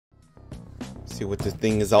See what this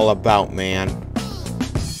thing is all about, man.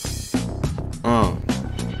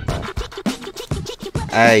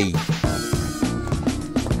 Hey.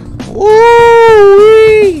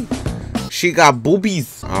 Woo! She got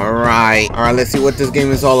boobies. Alright, let's see what this game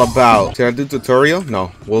is all about. Should I do tutorial?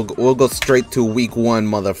 No, we'll go straight to week 1,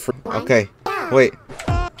 motherfucker. Okay, wait,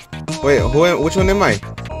 which one am I?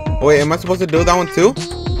 Wait, am I supposed to do that one too?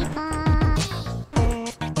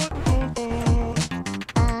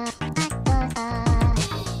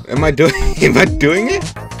 Am I doing it?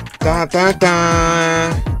 Da da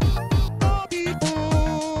da.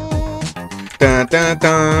 Da da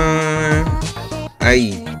da.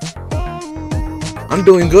 Ay. I'm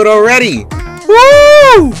doing good already.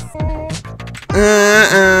 Woo!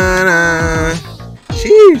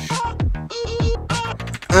 Sheesh.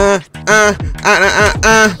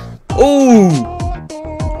 Ooh.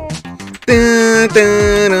 Da,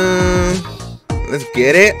 da, da. Let's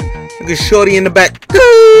get it. Look at Shorty in the back.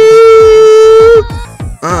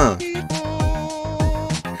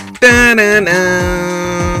 Da, da, da.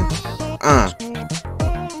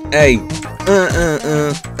 Hey.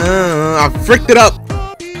 I fricked it up.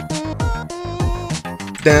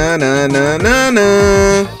 Da na na na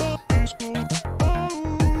na.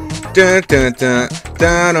 Da da da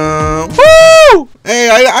da da. Woo! Hey,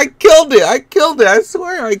 I killed it. I killed it. I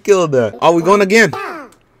swear I killed it. Oh, we going again.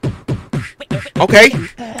 Okay.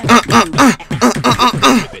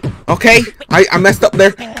 Okay. I messed up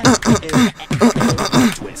there.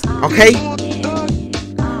 Okay.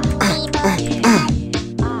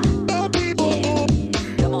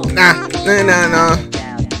 Nah.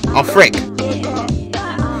 Oh, frick.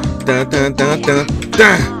 Dun, dun, dun, dun,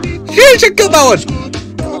 dun. Sheesh, I killed that one.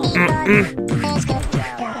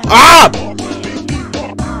 Ah!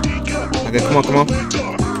 Okay, come on.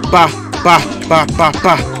 Ba.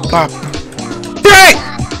 Frick!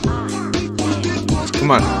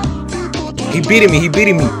 Come on. He beating me.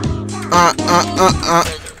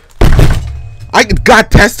 I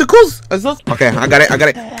got testicles? Okay, I got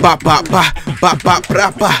it. Ba.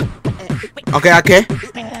 Okay.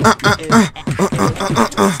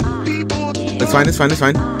 It's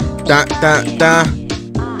fine. Da.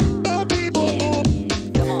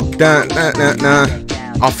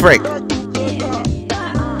 Oh, frick.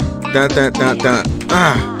 Da.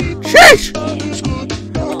 Sheesh!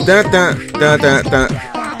 Da.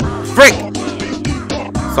 Frick!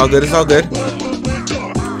 It's all good.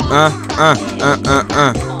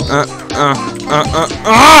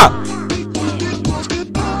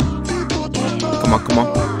 Come on.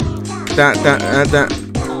 Da.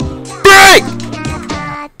 Break!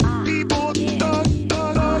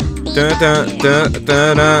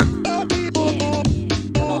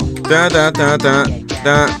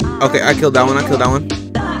 Da. Okay, I killed that one.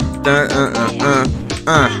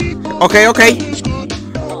 Okay.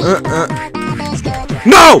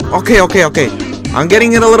 No! Okay. I'm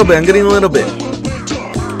getting it a little bit.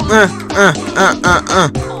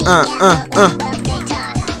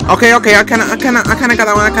 Okay. I kinda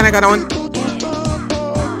got that one.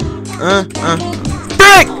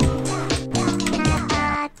 Break!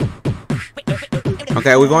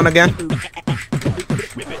 Okay, we going again?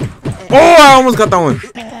 Oh, I almost got that one.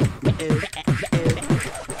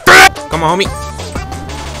 Come on, homie.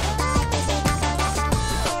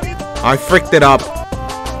 I fricked it up.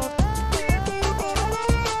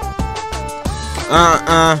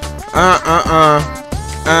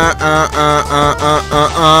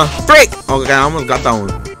 Frick! Okay, I almost got that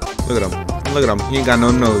one. Look at him. He ain't got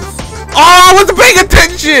no nose. Oh, I wasn't paying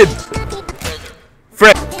attention!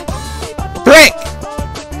 Frick!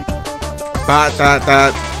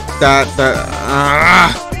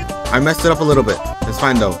 I messed it up a little bit. It's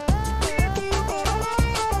fine though.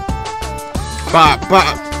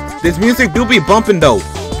 This music do be bumping though.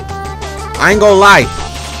 I ain't gonna lie.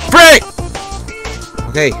 Frick!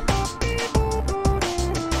 Okay.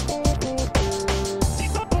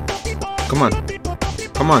 Come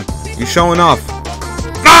on. You're showing off.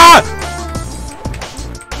 Ah!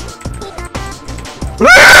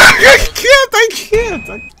 I can't.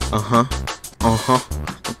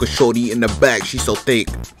 Look at Shorty in the back. She's so thick.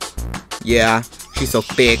 Yeah, she's so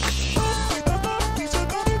thick.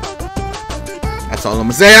 That's all I'm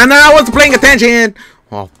gonna say. I wasn't paying attention.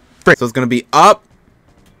 Oh, frick. So it's gonna be up,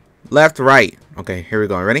 left, right. Okay, here we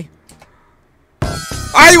go. Ready?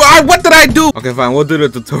 What did I do? Okay, fine. We'll do the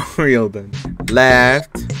tutorial then. Left,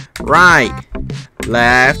 right.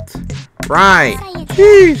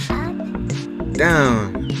 Sheesh.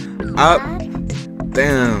 Down, up,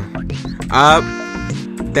 down, up,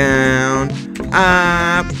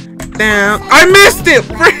 down. I missed it.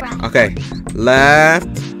 Okay, left,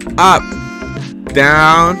 up,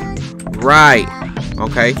 Down. Right.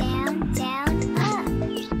 Okay.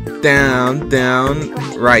 Down, down,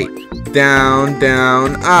 right. Down,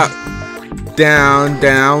 down, up. Down,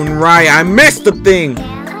 down, right. I missed the thing.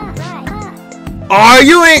 Oh,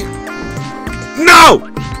 you ain't. No!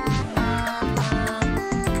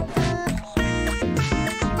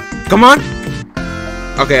 Come on.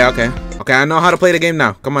 Okay, okay. Okay, I know how to play the game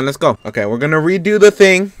now. Come on, let's go. Okay, we're gonna redo the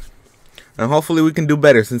thing. And hopefully we can do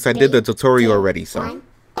better since I did the tutorial already, so.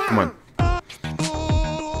 Come on.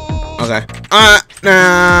 Okay.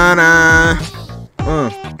 Nah, nah.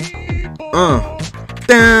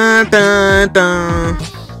 Dun, dun, dun.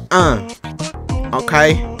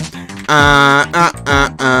 Okay.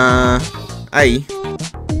 Ay.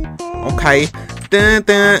 Okay. Dun,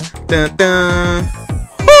 dun, dun, dun.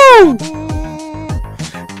 Woo!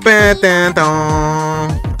 Dun, dun,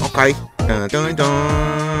 dun. Okay. Dun, dun,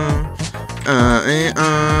 dun.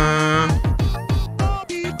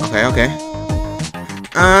 Okay, okay.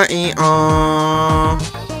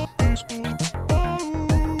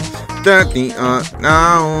 Dirty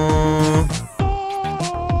now.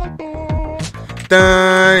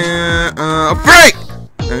 Break.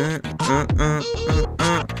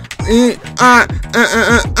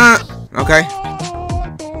 Okay.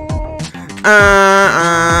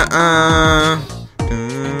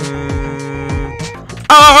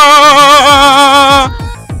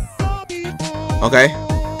 Okay.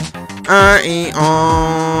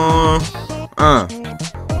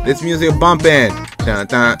 This music bumping. Dun,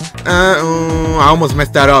 dun, I almost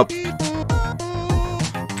messed that up.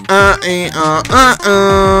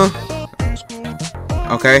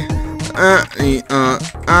 Okay.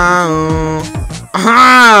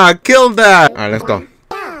 Aha! Killed that! Alright, let's go.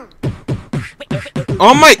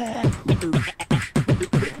 Oh my!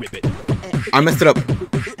 I messed it up.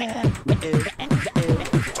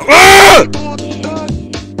 Ah!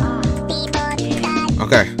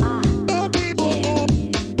 Okay.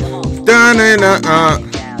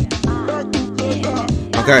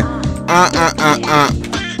 Okay.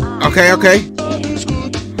 Okay, okay.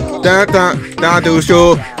 Do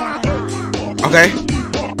show. Okay.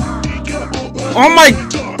 Oh my!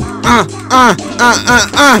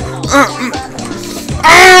 I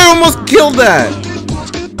almost killed that.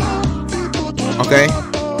 Okay.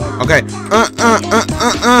 Okay.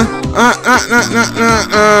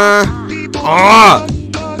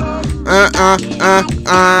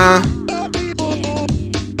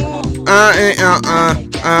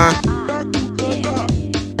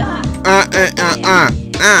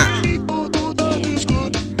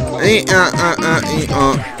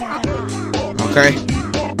 Okay.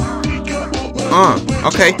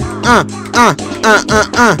 Okay. Ah!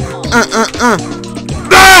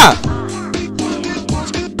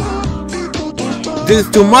 This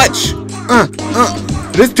is too much.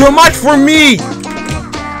 This is too much for me.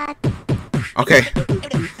 Okay.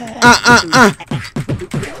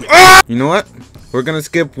 You know what? We're gonna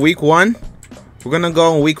skip week 1. We're gonna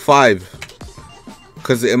go in week 5.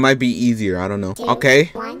 Cause it might be easier. I don't know.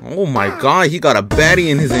 Okay. Oh my god, he got a baddie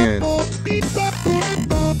in his hands.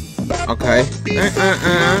 Okay.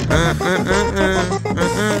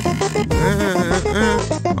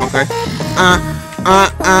 Okay.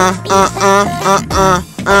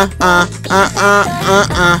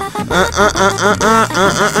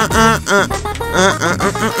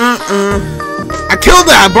 I killed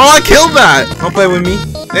that, bro. I killed that. Don't play with me.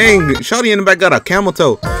 Dang, shorty in the back got a camel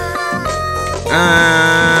toe.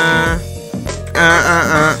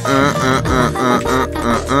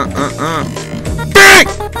 Dang!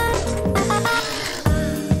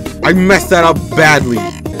 I messed that up badly.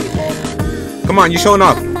 Come on, you showing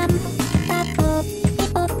off.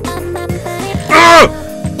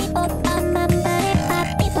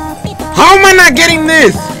 How am I not getting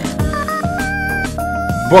this?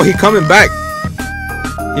 Boy, he coming back.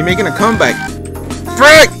 He making a comeback.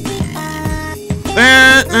 Frick!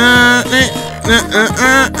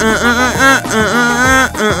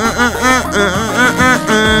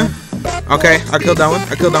 Okay, I killed that one.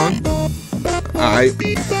 I killed that one. Alright.